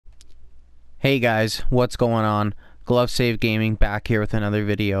Hey guys, what's going on? Glovesavegaming back here with another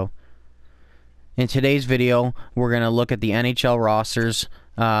video. In today's video, we're going to look at the NHL rosters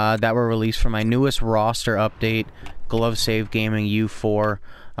that were released for my newest roster update, Glovesavegaming U4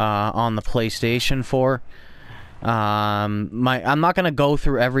 on the PlayStation 4. I'm not going to go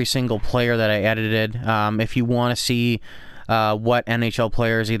through every single player that I edited. If you want to see what NHL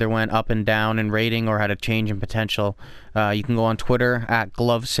players either went up and down in rating or had a change in potential, you can go on Twitter at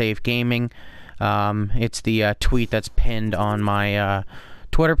Glovesavegaming. It's the tweet that's pinned on my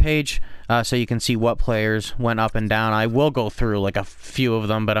Twitter page, so you can see what players went up and down. I will go through like a few of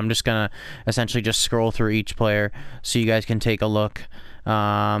them, but I'm just gonna essentially just scroll through each player so you guys can take a look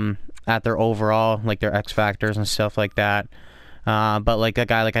at their overall, like their X factors and stuff like that. But like a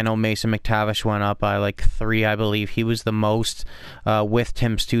guy like I know Mason McTavish went up by like 3, I believe. He was the most, with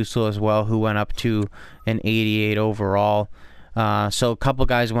Tim Stützle as well, who went up to an 88 overall. So a couple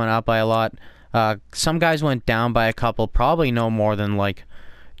guys went up by a lot. Some guys went down by a couple, probably no more than like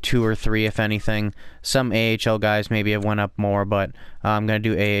 2 or 3 if anything. Some AHL guys maybe have went up more, but I'm gonna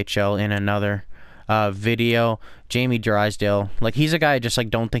do AHL in another video. Jamie Drysdale, like he's a guy I just like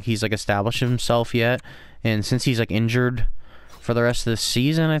don't think he's like established himself yet, and since he's like injured for the rest of the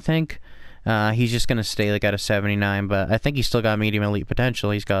season, I think he's just gonna stay like at a 79. But I think he's still got medium elite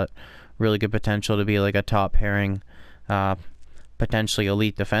potential. He's got really good potential to be like a top pairing, potentially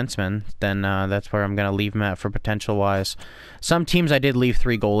elite defenseman. Then that's where I'm gonna leave him at for potential wise. Some teams I did leave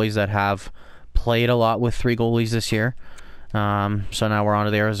 3 goalies that have played a lot with 3 goalies this year. So now we're on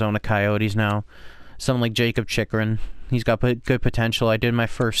to the Arizona Coyotes now. Someone like Jacob Chikrin, he's got good potential. I did my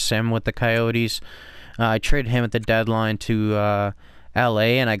first sim with the Coyotes. I traded him at the deadline to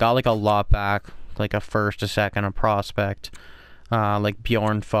LA, and I got like a lot back, like a first, a second, a prospect, like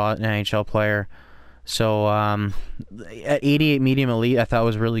Bjorn Fott, an NHL player. So at 88 medium elite, I thought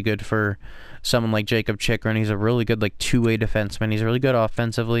was really good for someone like Jacob Chikrin. He's a really good like two-way defenseman. He's really good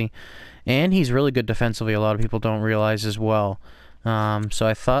offensively, and he's really good defensively. A lot of people don't realize as well. So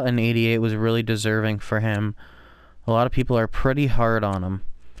I thought an 88 was really deserving for him. A lot of people are pretty hard on him.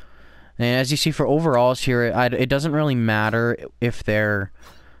 And as you see for overalls here, it doesn't really matter if they're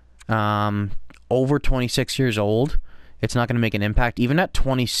over 26 years old. It's not going to make an impact. Even at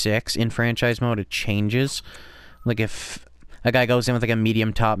 26 in franchise mode, it changes. Like if a guy goes in with like a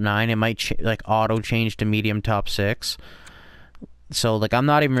medium top 9, it might like auto change to medium top 6. So like I'm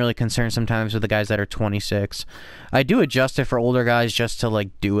not even really concerned sometimes with the guys that are 26. I do adjust it for older guys just to like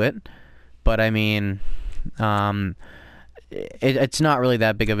do it, but I mean, it's not really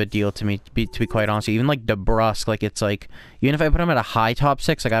that big of a deal to me, to be quite honest. Even like DeBrusk, like it's like even if I put him at a high top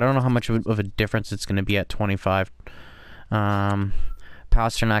 6, like I don't know how much of a difference it's going to be at 25.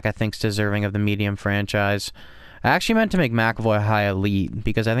 Pasternak I think's deserving of the medium franchise. I actually meant to make McAvoy a high elite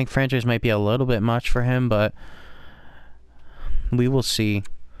because I think franchise might be a little bit much for him, but we will see.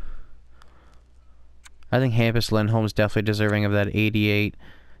 I think Hampus Lindholm's definitely deserving of that 88.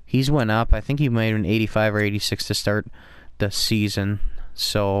 He's went up. I think he made an 85 or 86 to start the season.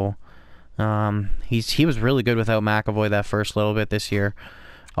 So he was really good without McAvoy that first little bit this year.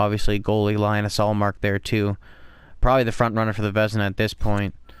 Obviously goalie Linus Ullmark there too. Probably the front runner for the Vezina at this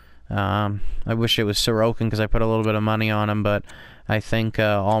point. I wish it was Sorokin because I put a little bit of money on him, but I think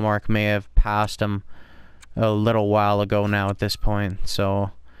Ullmark may have passed him a little while ago now at this point.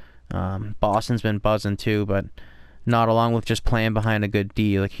 So Boston's been buzzing too, but not along with just playing behind a good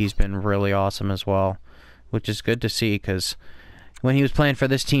D. Like he's been really awesome as well, which is good to see because when he was playing for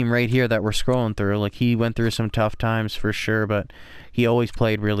this team right here that we're scrolling through, like he went through some tough times for sure, but he always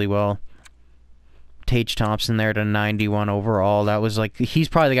played really well. Tage Thompson there to 91 overall. That was like, he's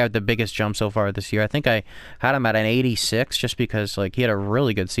probably the guy with the biggest jump so far this year. I think I had him at an 86 just because like he had a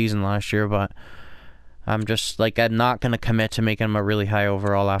really good season last year, but I'm just like, I'm not going to commit to making him a really high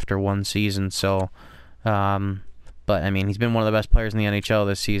overall after one season. So but I mean, he's been one of the best players in the NHL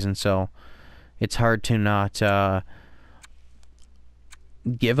this season, so it's hard to not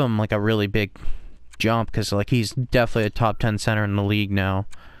give him like a really big jump because like he's definitely a top 10 center in the league now.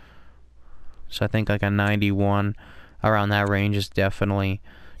 So I think like a 91 around that range is definitely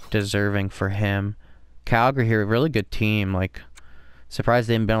deserving for him. Calgary here, really good team. Like, surprised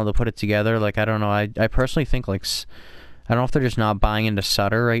they haven't been able to put it together. Like, I don't know. I personally think, like, I don't know if they're just not buying into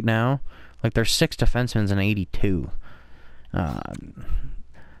Sutter right now. Like, there's 6 defensemen and 82. I'm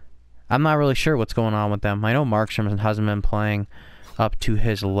not really sure what's going on with them. I know Markstrom hasn't been playing up to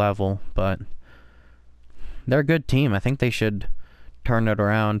his level, but they're a good team. I think they should turn it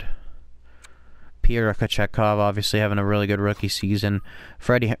around. Peter Kochetkov obviously having a really good rookie season.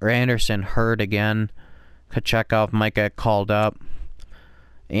 Freddie Anderson hurt again. Kochetkov might get called up.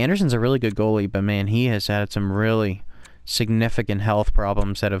 Anderson's a really good goalie, but man, he has had some really significant health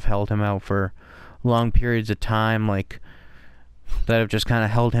problems that have held him out for long periods of time, like that have just kind of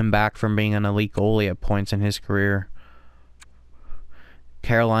held him back from being an elite goalie at points in his career.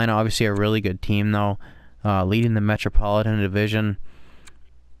 Carolina, obviously a really good team though, leading the Metropolitan Division.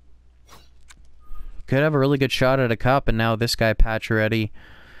 Could have a really good shot at a cup, and now this guy Pacioretty,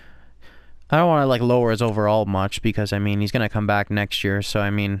 I don't want to like lower his overall much because I mean he's gonna come back next year, so I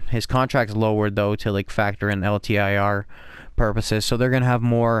mean his contract's lowered though to like factor in LTIR purposes, so they're gonna have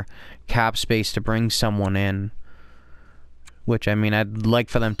more cap space to bring someone in, which I mean I'd like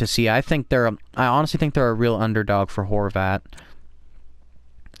for them to see. I honestly think they're a real underdog for Horvat,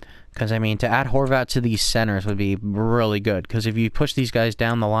 because I mean to add Horvat to these centers would be really good, because if you push these guys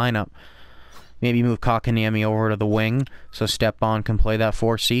down the lineup, maybe move Kotkaniemi over to the wing so Stepan can play that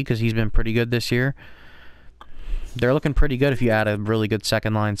 4C, because he's been pretty good this year. They're looking pretty good if you add a really good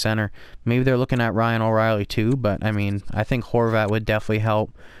second line center. Maybe they're looking at Ryan O'Reilly too, but I mean I think Horvat would definitely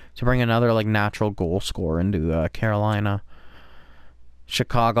help to bring another like natural goal scorer into Carolina.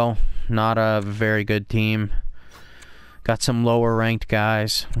 Chicago, not a very good team. Got some lower ranked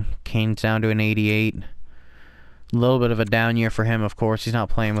guys. Kane's down to an 88. A little bit of a down year for him, of course. He's not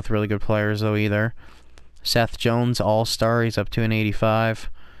playing with really good players, though, either. Seth Jones, all-star. He's up to an 85.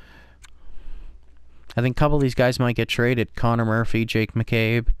 I think a couple of these guys might get traded. Connor Murphy, Jake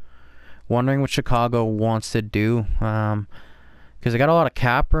McCabe. Wondering what Chicago wants to do. Because they got a lot of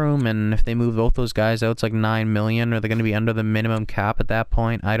cap room, and if they move both those guys out, it's like $9 million. Are they going to be under the minimum cap at that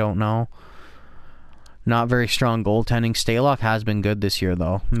point? I don't know. Not very strong goaltending. Stalock has been good this year,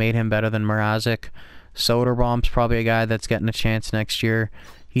 though. Made him better than Mrazek. Soderblom's probably a guy that's getting a chance next year.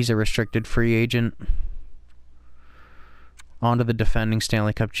 He's a restricted free agent. On to the defending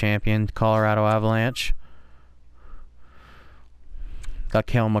Stanley Cup champion, Colorado Avalanche. Got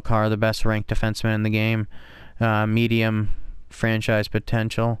Cale Makar, the best ranked defenseman in the game. Medium franchise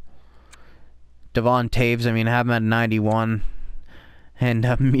potential. Devon Taves, I mean, I have him at 91.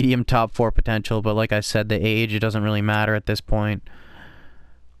 And medium top 4 potential, but like I said, the age, it doesn't really matter at this point.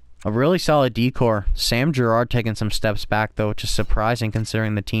 A really solid decor. Sam Girard taking some steps back, though, which is surprising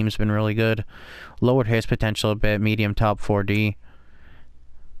considering the team's been really good. Lowered his potential a bit, medium top 4D.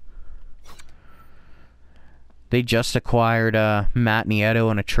 They just acquired Matt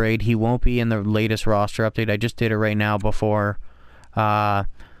Nieto in a trade. He won't be in the latest roster update. I just did it right now before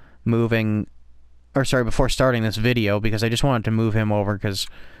before starting this video, because I just wanted to move him over because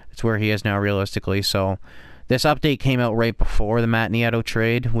it's where he is now realistically. So this update came out right before the Matt Nieto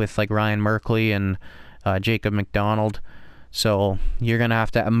trade with like Ryan Merkley and Jacob McDonald. So you're going to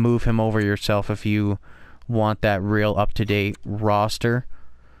have to move him over yourself if you want that real up-to-date roster.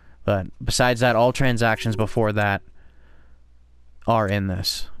 But besides that, all transactions before that are in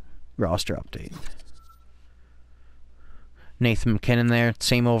this roster update. Nathan McKinnon there,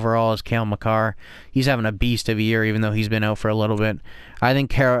 same overall as Cale Makar. He's having a beast of a year, even though he's been out for a little bit. I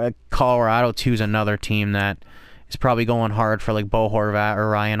think Colorado, too, is another team that is probably going hard for like Bo Horvat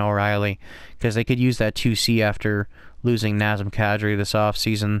or Ryan O'Reilly, because they could use that 2C after losing Nazem Kadri this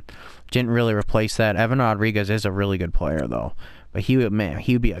offseason. Didn't really replace that. Evan Rodriguez is a really good player, though. But he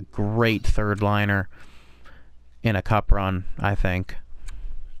would be a great third liner in a cup run, I think.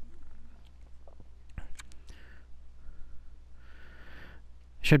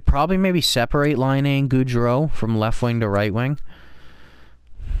 Should probably maybe separate Laine and Gaudreau from left wing to right wing,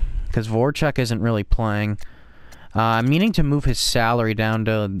 because Voracek isn't really playing. I'm meaning to move his salary down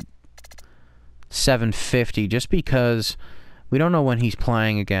to $750 just because we don't know when he's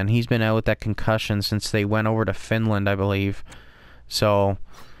playing again. He's been out with that concussion since they went over to Finland, I believe. So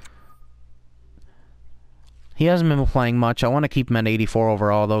he hasn't been playing much. I want to keep him at 84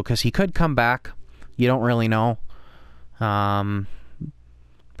 overall, though, because he could come back. You don't really know.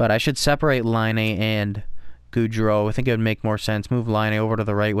 But I should separate Laine and Gaudreau. I think it would make more sense. Move Laine over to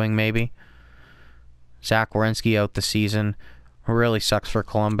the right wing, maybe. Zach Werenski out the season. Really sucks for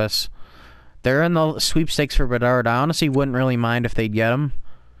Columbus. They're in the sweepstakes for Bedard. I honestly wouldn't really mind if they'd get him.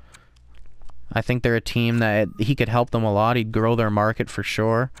 I think they're a team that he could help them a lot. He'd grow their market for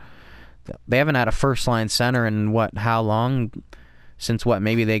sure. They haven't had a first-line center in, how long? Since,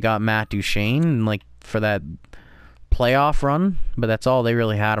 maybe they got Matt Duchene, like, for that playoff run, but that's all they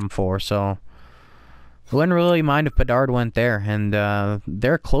really had him for, so I wouldn't really mind if Bedard went there, and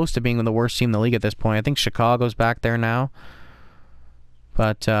they're close to being the worst team in the league at this point. I think Chicago's back there now,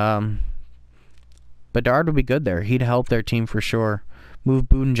 but Bedard would be good there. He'd help their team for sure. Move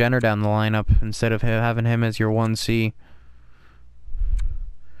Boone Jenner down the lineup instead of having him as your 1C.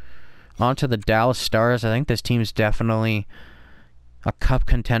 On to the Dallas Stars. I think this team's definitely a cup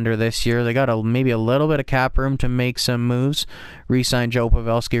contender this year. They got maybe a little bit of cap room to make some moves. Re-signed Joe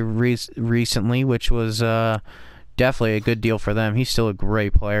Pavelski recently, which was definitely a good deal for them. He's still a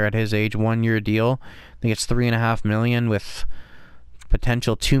great player at his age. 1-year deal. I think it's $3.5 million with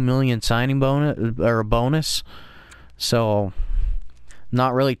potential $2 million signing bonus. So,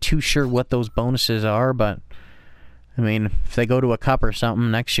 not really too sure what those bonuses are, but I mean, if they go to a cup or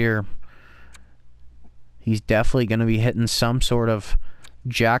something next year, he's definitely going to be hitting some sort of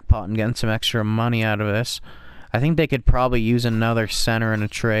jackpot and getting some extra money out of this. I think they could probably use another center in a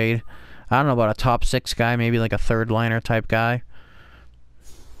trade. I don't know about a top 6 guy, maybe like a third liner type guy.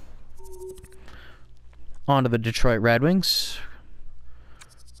 On to the Detroit Red Wings.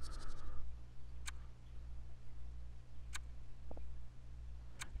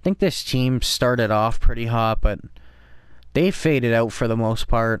 I think this team started off pretty hot, but they faded out for the most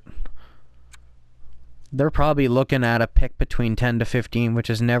part. They're probably looking at a pick between 10 to 15, which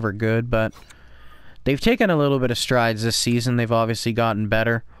is never good, but they've taken a little bit of strides this season. They've obviously gotten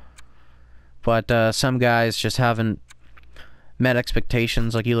better, but some guys just haven't met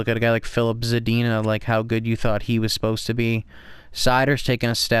expectations. Like, you look at a guy like Philip Zadina, like how good you thought he was supposed to be. Seider's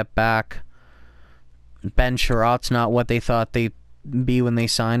taken a step back. Ben Sherratt's not what they thought they'd be when they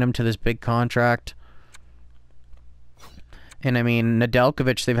signed him to this big contract. And I mean,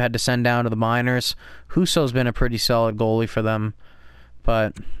 Nedeljkovic they've had to send down to the minors. Husso's been a pretty solid goalie for them,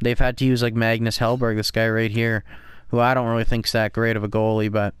 but they've had to use like Magnus Hellberg, this guy right here, who I don't really think's that great of a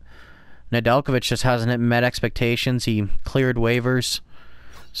goalie, but Nedeljkovic just hasn't met expectations. He cleared waivers.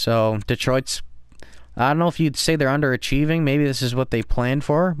 So Detroit's, I don't know if you'd say they're underachieving. Maybe this is what they planned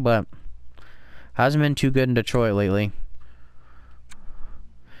for, but hasn't been too good in Detroit lately.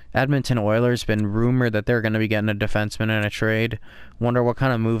 Edmonton Oilers been rumored that they're going to be getting a defenseman in a trade. Wonder what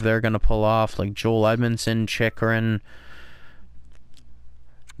kind of move they're going to pull off, like Joel Edmondson, Chychrun.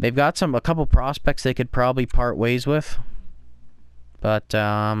 They've got a couple prospects they could probably part ways with, but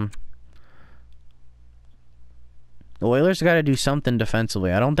the Oilers got to do something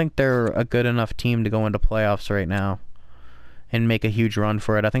defensively. I don't think they're a good enough team to go into playoffs right now and make a huge run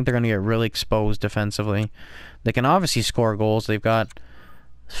for it. I think they're going to get really exposed defensively. They can obviously score goals. They've got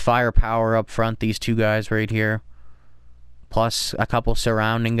firepower up front, these two guys right here, plus a couple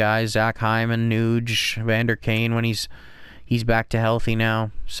surrounding guys, Zach Hyman, Nuge, Vander Kane when he's back to healthy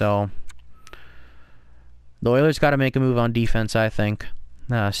now. So the Oilers got to make a move on defense, I think.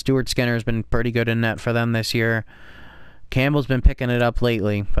 Stuart Skinner's been pretty good in net for them this year. Campbell's been picking it up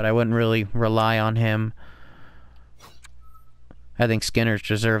lately, but I wouldn't really rely on him. I think Skinner's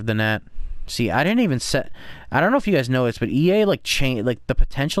deserved the net. See, I didn't even set. I don't know if you guys know this, but EA like the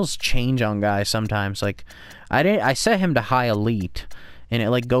potentials change on guys sometimes. Like, I set him to high elite, and it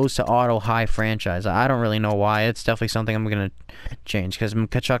like goes to auto high franchise. I don't really know why. It's definitely something I'm gonna change because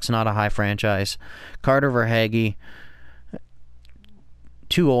Tkachuk's not a high franchise. Carter Verhaeghe,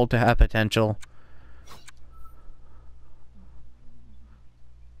 too old to have potential.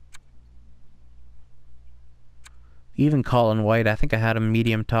 Even Colin White, I think I had him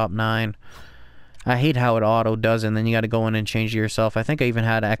medium top 9. I hate how it auto does it, and then you got to go in and change it yourself. I think I even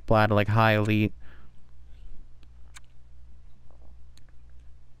had Ekblad like high elite.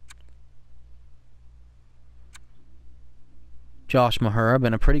 Josh Mahura,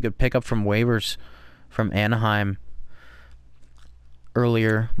 been a pretty good pickup from waivers from Anaheim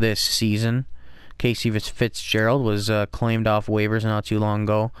earlier this season. Casey Fitzgerald was claimed off waivers not too long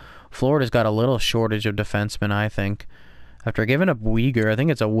ago. Florida's got a little shortage of defensemen, I think. After giving up Weegar, I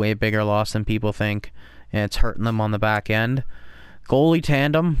think it's a way bigger loss than people think, and it's hurting them on the back end. Goalie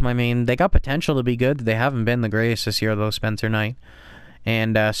tandem, I mean, they got potential to be good. They haven't been the greatest this year, though, Spencer Knight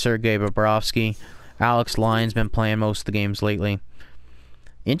and Sergei Bobrovsky. Alex Lyon's been playing most of the games lately.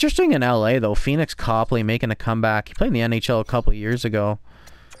 Interesting in LA, though, Phoenix Copley making a comeback. He played in the NHL a couple of years ago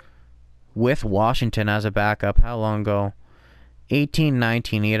with Washington as a backup. How long ago?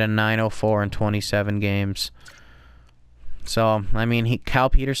 18-19, he had a .904 in 27 games. So, I mean, Cal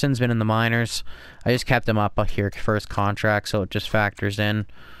Peterson's been in the minors. I just kept him up here for his contract, so it just factors in.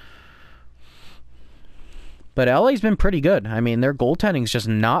 But LA's been pretty good. I mean, their goaltending's just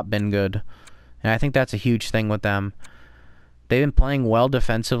not been good. And I think that's a huge thing with them. They've been playing well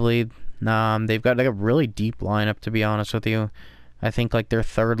defensively. They've got like a really deep lineup, to be honest with you. I think like their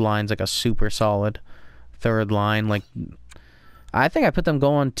third line's like a super solid third line. Like, I think I put them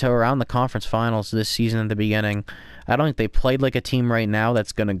going to around the conference finals this season at the beginning. I don't think they played like a team right now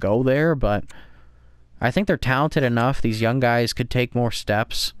that's going to go there, but I think they're talented enough. These young guys could take more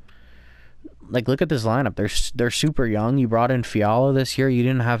steps. Like, look at this lineup. They're super young. You brought in Fiala this year. You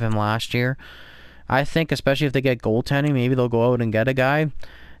didn't have him last year. I think, especially if they get goaltending, maybe they'll go out and get a guy.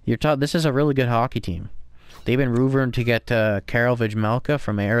 This is a really good hockey team. They've been rumored to get Karel Vejmelka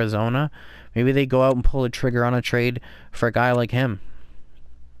from Arizona. Maybe they go out and pull a trigger on a trade for a guy like him.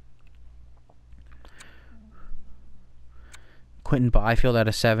 Quentin Byfield at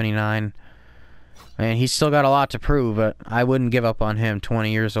a 79. And he's still got a lot to prove, but I wouldn't give up on him.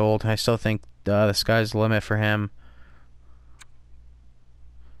 20 years old. I still think the sky's the limit for him.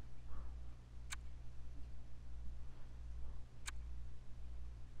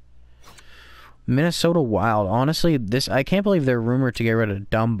 Minnesota Wild. Honestly, I can't believe they're rumored to get rid of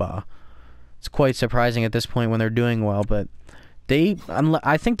Dumba. It's quite surprising at this point when they're doing well, but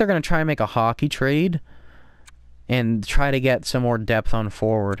I think they're going to try and make a hockey trade and try to get some more depth on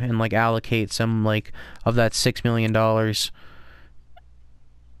forward and like allocate some of that $6 million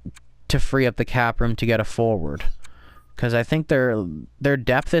to free up the cap room to get a forward, because I think their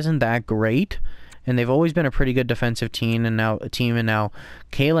depth isn't that great. And they've always been a pretty good defensive team, and now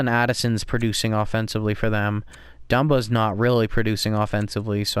Kalen Addison's producing offensively for them. Dumba's not really producing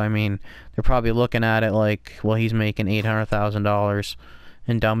offensively, so I mean, they're probably looking at it like, well, he's making $800,000,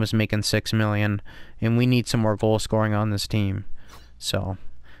 and Dumba's making $6 million, and we need some more goal scoring on this team. So,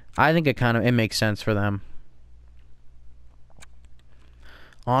 I think it makes sense for them.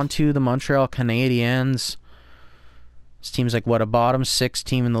 On to the Montreal Canadiens. This team's like, what, a bottom 6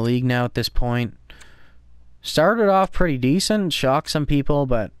 team in the league now at this point. Started off pretty decent, shocked some people,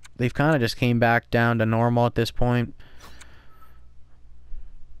 but they've kind of just came back down to normal at this point.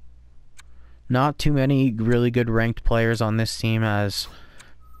 Not too many really good ranked players on this team, as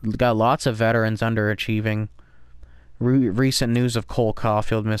got lots of veterans underachieving. Recent news of Cole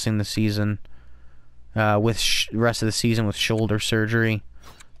Caulfield missing the season, with rest of the season with shoulder surgery.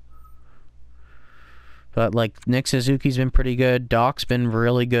 But like Nick Suzuki's been pretty good. Doc's been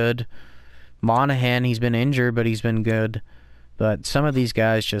really good. Monahan, he's been injured, but he's been good. But some of these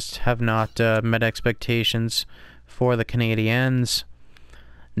guys just have not met expectations for the Canadiens.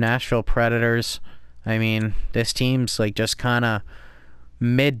 Nashville Predators. I mean, this team's like just kind of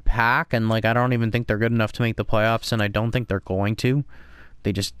mid-pack, and like I don't even think they're good enough to make the playoffs, and I don't think they're going to.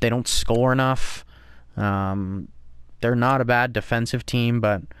 They don't score enough. They're not a bad defensive team,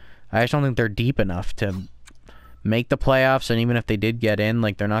 but I just don't think they're deep enough to make the playoffs, and even if they did get in,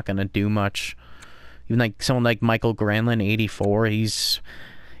 like, they're not going to do much. Even like someone like Michael Granlund, 84, he's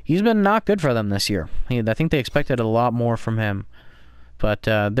been not good for them this year. I think they expected a lot more from him. But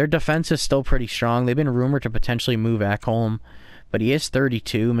their defense is still pretty strong. They've been rumored to potentially move Ekholm, but he is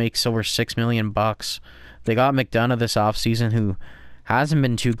 32, makes over $6 million. They got McDonough this offseason, who hasn't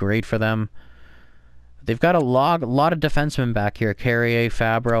been too great for them. They've got a lot of defensemen back here. Carrier,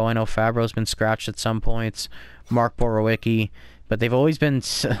 Fabro. I know Fabro's been scratched at some points. Mark Borowicki. But they've always been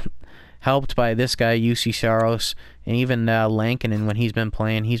helped by this guy, UC Saros. And even Lankinen, when he's been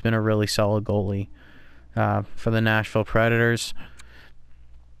playing, he's been a really solid goalie for the Nashville Predators.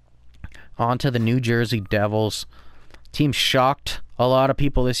 On to the New Jersey Devils. Team shocked a lot of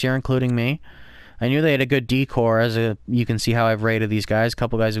people this year, including me. I knew they had a good D-core, you can see how I've rated these guys. A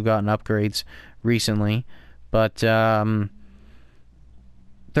couple guys have gotten upgrades recently, but they're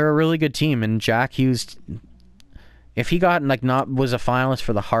a really good team. And Jack Hughes, if he got was a finalist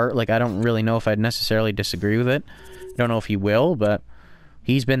for the Hart, I don't really know if I'd necessarily disagree with it. I don't know if he will, but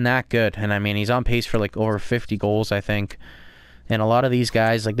he's been that good. And I mean, he's on pace for over 50 goals, I think. And a lot of these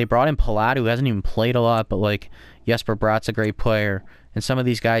guys, they brought in Palat, who hasn't even played a lot, but Jesper Bratt's a great player. And some of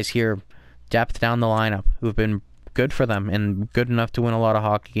these guys here, depth down the lineup, who've been good for them and good enough to win a lot of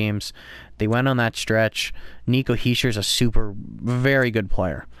hockey games. They went on that stretch. Nico Hischier's a very good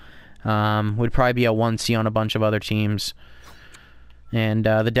player. Would probably be a 1C on a bunch of other teams. And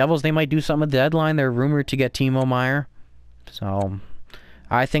the Devils, they might do something at the deadline. They're rumored to get Timo Meier. So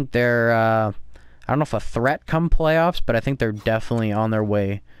I think they're, I don't know if a threat come playoffs, but I think they're definitely on their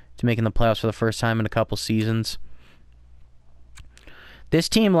way to making the playoffs for the first time in a couple seasons. This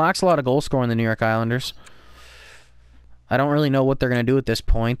team lacks a lot of goal scoring, the New York Islanders. I don't really know what they're going to do at this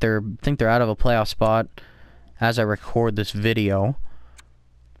point. I think they're out of a playoff spot as I record this video.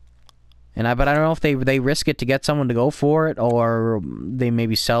 But I don't know if they risk it to get someone to go for it, or they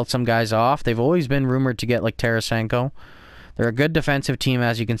maybe sell some guys off. They've always been rumored to get Tarasenko. They're a good defensive team,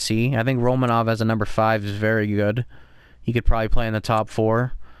 as you can see. I think Romanov as a number 5 is very good. He could probably play in the top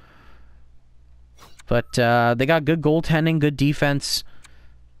 4. But they got good goaltending, good defense.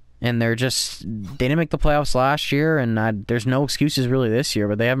 And they didn't make the playoffs last year, and there's no excuses really this year,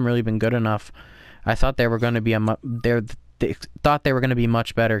 but they haven't really been good enough. I thought they were going to be they thought they were going to be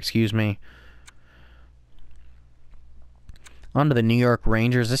much better, excuse me. On to the New York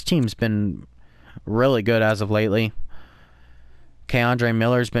Rangers. This team's been really good as of lately. Andre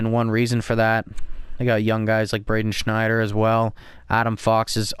Miller's been one reason for that. They got young guys like Braden Schneider as well. Adam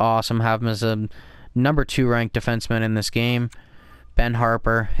Fox is awesome. Have him as a number 2 ranked defenseman in this game. Ben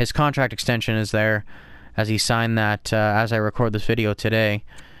Harper, his contract extension is there, as he signed that as I record this video today.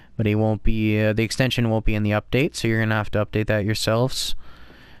 But he won't be. The extension won't be in the update, so you're gonna have to update that yourselves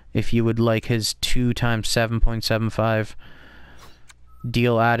if you would like his 2 times 7.75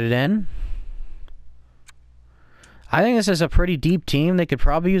 deal added in. I think this is a pretty deep team. They could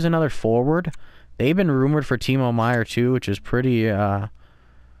probably use another forward. They've been rumored for Timo Meier too, which is pretty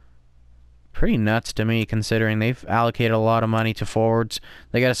nuts to me, considering they've allocated a lot of money to forwards.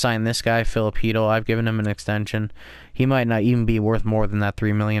 They got to sign this guy, Filipino. I've given him an extension. He might not even be worth more than that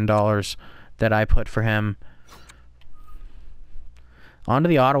 $3 million that I put for him. On to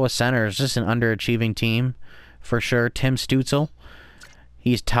the Ottawa Senators. Just an underachieving team for sure. Tim Stützle.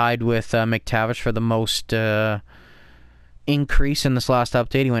 He's tied with McTavish for the most increase in this last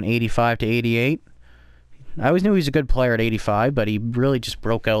update. He went 85 to 88. I always knew he was a good player at 85, but he really just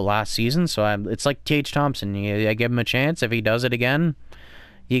broke out last season. So it's like T.H. Thompson. I give him a chance. If he does it again,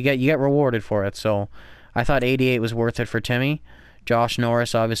 you get rewarded for it. So I thought 88 was worth it for Timmy. Josh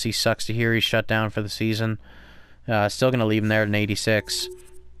Norris obviously sucks to hear he's shut down for the season. Still going to leave him there at an 86.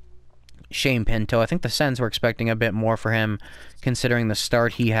 Shane Pinto. I think the Sens were expecting a bit more for him, considering the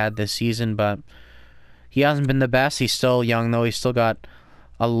start he had this season, but he hasn't been the best. He's still young, though. He's still got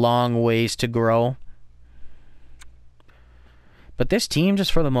a long ways to grow. But this team,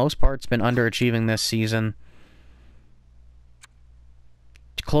 just for the most part, has been underachieving this season.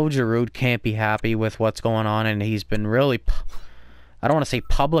 Claude Giroux can't be happy with what's going on, and he's been really, I don't want to say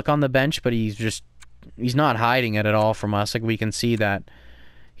public on the bench, but he's not hiding it at all from us. Like, we can see that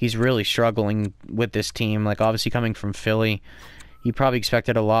he's really struggling with this team. Like, obviously coming from Philly, he probably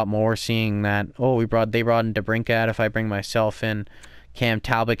expected a lot more, seeing that, oh, they brought in DeBrincat. If I bring myself in, Cam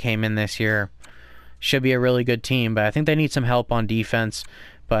Talbot came in this year. Should be a really good team, but I think they need some help on defense.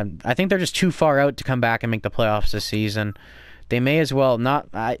 But I think they're just too far out to come back and make the playoffs this season. They may as well not.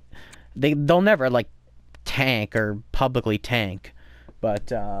 They'll never like tank or publicly tank,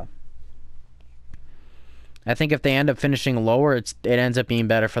 but I think if they end up finishing lower, it ends up being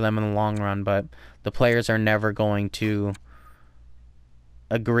better for them in the long run. But the players are never going to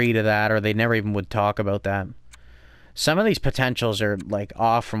agree to that, or they never even would talk about that. Some of these potentials are like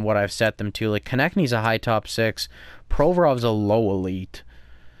off from what I've set them to. Like Konechny's a high top 6, Provorov's a low elite.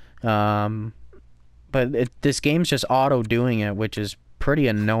 But this game's just auto doing it, which is pretty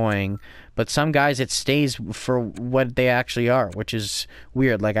annoying. But some guys, it stays for what they actually are, which is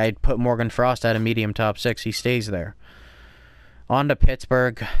weird. Like I'd put Morgan Frost at a medium top 6, he stays there. On to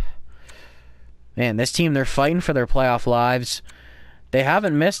Pittsburgh. Man, this team, they're fighting for their playoff lives. They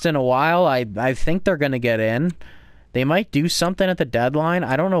haven't missed in a while. I think they're going to get in. They might do something at the deadline.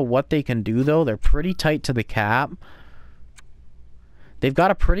 I don't know what they can do, though. They're pretty tight to the cap. They've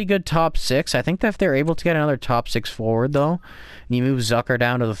got a pretty good top 6. I think that if they're able to get another top 6 forward, though, and you move Zucker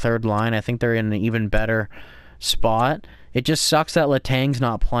down to the 3rd line, I think they're in an even better spot. It just sucks that Letang's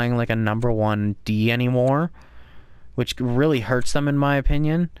not playing like a number 1 D anymore, which really hurts them, in my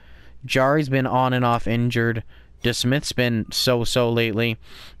opinion. Jari's been on and off injured. DeSmith's been so-so lately.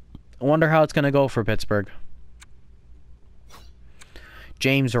 I wonder how it's going to go for Pittsburgh.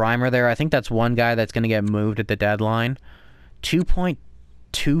 James Reimer there. I think that's one guy that's going to get moved at the deadline.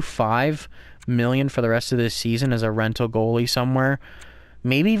 $2.25 million for the rest of this season as a rental goalie somewhere.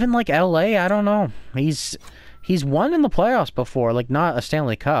 Maybe even like LA. I don't know. He's won in the playoffs before. Like not a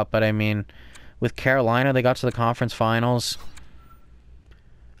Stanley Cup, but I mean, with Carolina, they got to the conference finals.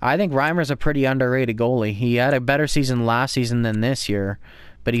 I think Reimer's a pretty underrated goalie. He had a better season last season than this year,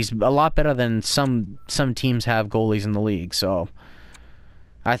 but he's a lot better than some teams have goalies in the league. So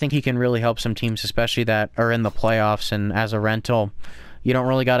I think he can really help some teams, especially that are in the playoffs. And as a rental, you don't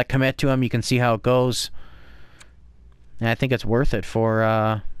really got to commit to him. You can see how it goes. And I think it's worth it for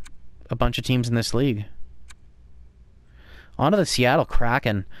a bunch of teams in this league. On to the Seattle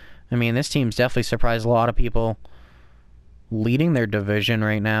Kraken. I mean, this team's definitely surprised a lot of people, leading their division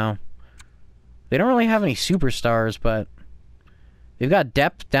right now. They don't really have any superstars, but they've got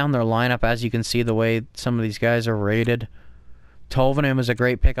depth down their lineup, as you can see the way some of these guys are rated. Tolvanen was a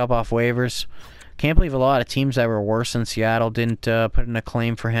great pickup off waivers. Can't believe a lot of teams that were worse than Seattle didn't put in a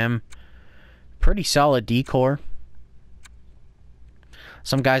claim for him. Pretty solid decor.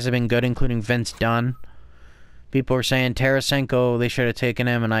 Some guys have been good, including Vince Dunn. People were saying Tarasenko, they should have taken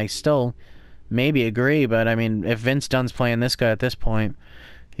him, and I still maybe agree, but I mean, if Vince Dunn's playing this guy at this point,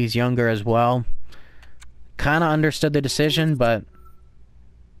 he's younger as well. Kind of understood the decision, but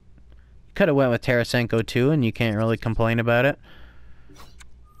Could have went with Tarasenko too, and you can't really complain about it.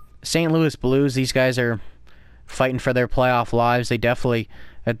 St. Louis Blues, these guys are fighting for their playoff lives. They definitely,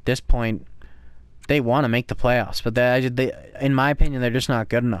 at this point, they want to make the playoffs, but they, in my opinion, they're just not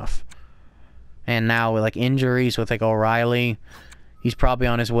good enough. And now with like injuries with like O'Reilly, he's probably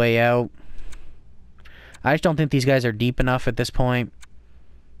on his way out. I just don't think these guys are deep enough at this point.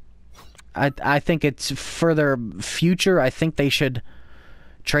 I think it's for their future. I think they should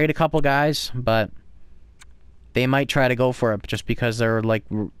trade a couple guys, but they might try to go for it just because they're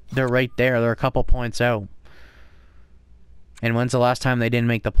right there. They're a couple points out. And when's the last time they didn't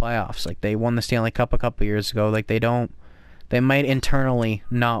make the playoffs? Like, they won the Stanley Cup a couple years ago. Like, they might internally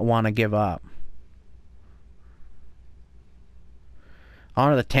not want to give up. On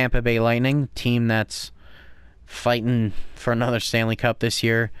to the Tampa Bay Lightning, team that's fighting for another Stanley Cup this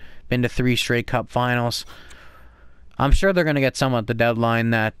year. Been to 3 straight Cup finals. I'm sure they're going to get someone at the deadline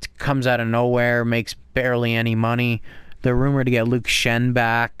that comes out of nowhere, makes barely any money. They're rumored to get Luke Schenn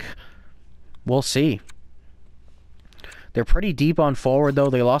back. We'll see. They're pretty deep on forward, though.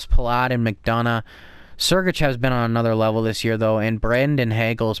 They lost Palat and McDonough. Sergachev has been on another level this year, though, and Brandon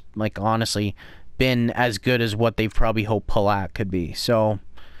Hagel's, like, honestly been as good as what they probably hoped Palat could be. So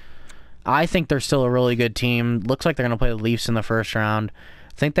I think they're still a really good team. Looks like they're going to play the Leafs in the first round.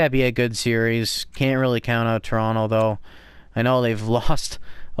 I think that'd be a good series. Can't really count out Toronto, though. I know they've lost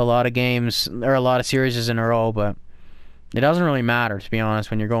a lot of games, or a lot of series in a row, but it doesn't really matter, to be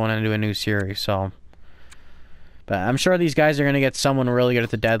honest, when you're going into a new series. So, but I'm sure these guys are going to get someone really good at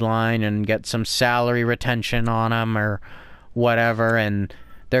the deadline and get some salary retention on them or whatever, and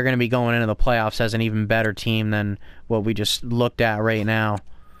they're going to be going into the playoffs as an even better team than what we just looked at right now.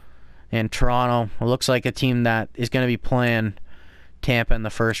 And Toronto looks like a team that is going to be playing Tampa in the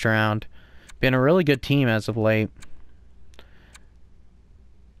first round. Been a really good team as of late.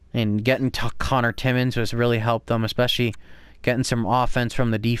 And getting Connor Timmins has really helped them, especially getting some offense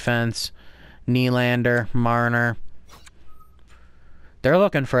from the defense. Nylander, Marner. They're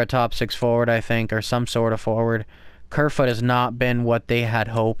looking for a top 6 forward, I think, or some sort of forward. Kerfoot has not been what they had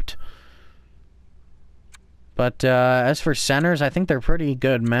hoped. But as for centers, I think they're pretty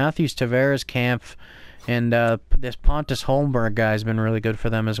good. Matthews, Tavares, Kampf, and this Pontus Holmberg guy has been really good for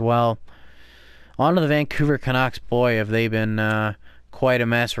them as well. On to the Vancouver Canucks. Boy, have they been quite a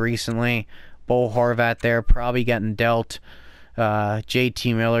mess recently. Bo Horvat there, probably getting dealt.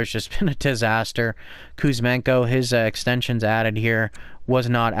 JT Miller's just been a disaster. Kuzmenko, his extension's added here. Was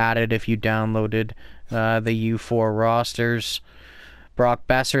not added if you downloaded the U4 rosters. Brock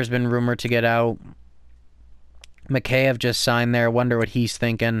Besser's been rumored to get out. Mikheyev just signed there. Wonder what he's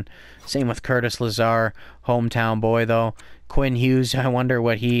thinking. Same with Curtis Lazar, hometown boy, though. Quinn Hughes, I wonder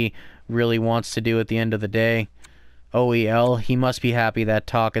what he really wants to do at the end of the day. OEL, he must be happy that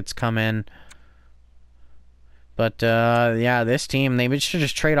Tocchet's come in. But, yeah, this team, they should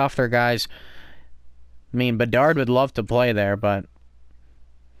just trade off their guys. I mean, Bedard would love to play there, but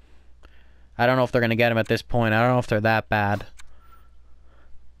I don't know if they're going to get him at this point. I don't know if they're that bad.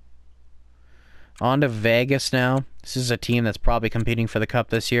 On to Vegas now. This is a team that's probably competing for the Cup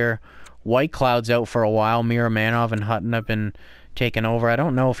this year. White Cloud's out for a while. Miromanov and Hutton have been taken over. I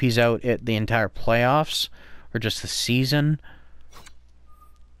don't know if he's out at the entire playoffs or just the season.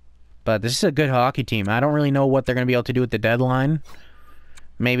 But this is a good hockey team. I don't really know what they're going to be able to do at the deadline.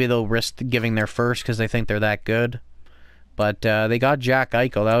 Maybe they'll risk giving their first because they think they're that good. But they got Jack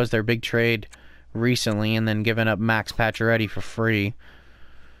Eichel. That was their big trade recently, and then giving up Max Pacioretty for free.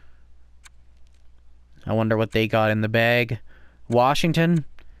 I wonder what they got in the bag. Washington.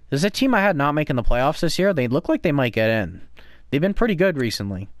 This is a team I had not making the playoffs this year. They look like they might get in. They've been pretty good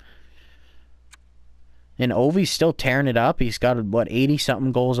recently. And Ovi's still tearing it up. He's got, what,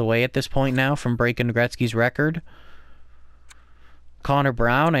 80-something goals away at this point now from breaking Gretzky's record. Connor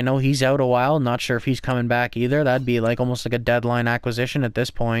Brown, I know he's out a while. Not sure if he's coming back either. That'd be like almost like a deadline acquisition at this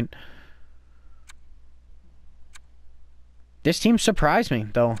point. This team surprised me,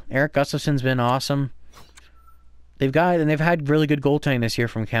 though. Eric Gustafsson's been awesome. They've had really good goaltending this year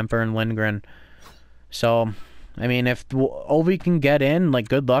from Kemper and Lindgren. So, I mean, if Ovi can get in, like,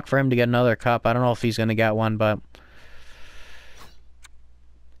 good luck for him to get another cup. I don't know if he's going to get one, but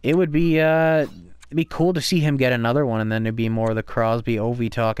it would be it'd be cool to see him get another one, and then it'd be more of the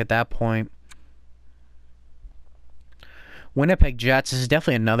Crosby-Ovi talk at that point. Winnipeg Jets, this is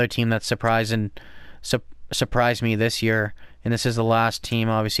definitely another team that surprised me this year, and this is the last team,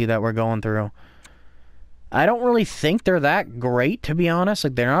 obviously, that we're going through. I don't really think they're that great, to be honest.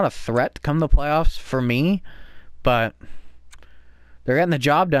 Like, they're not a threat to come the playoffs for me, but they're getting the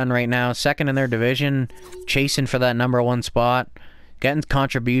job done right now. Second in their division, chasing for that #1 spot. getting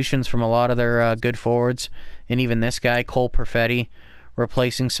contributions from a lot of their good forwards, and even this guy, Cole Perfetti,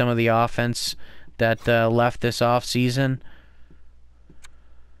 replacing some of the offense that left this offseason.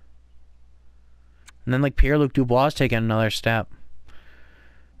 And then like Pierre-Luc Dubois taking another step.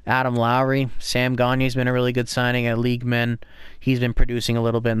 Adam Lowry, Sam Gagner's been a really good signing at League Men. He's been producing a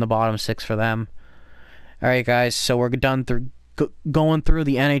little bit in the bottom six for them. Alright guys, so we're done going through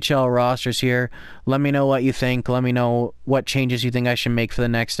the NHL rosters here. Let me know what you think. Let me know what changes you think I should make for the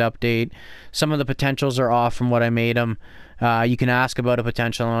next update. Some of the potentials are off from what I made them. You can ask about a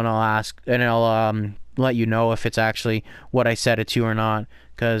potential, and I'll let you know if it's actually what I said it to or not,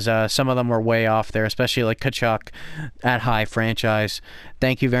 because some of them were way off there, especially like Tkachuk at high franchise.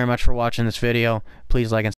 Thank you very much for watching this video. Please like and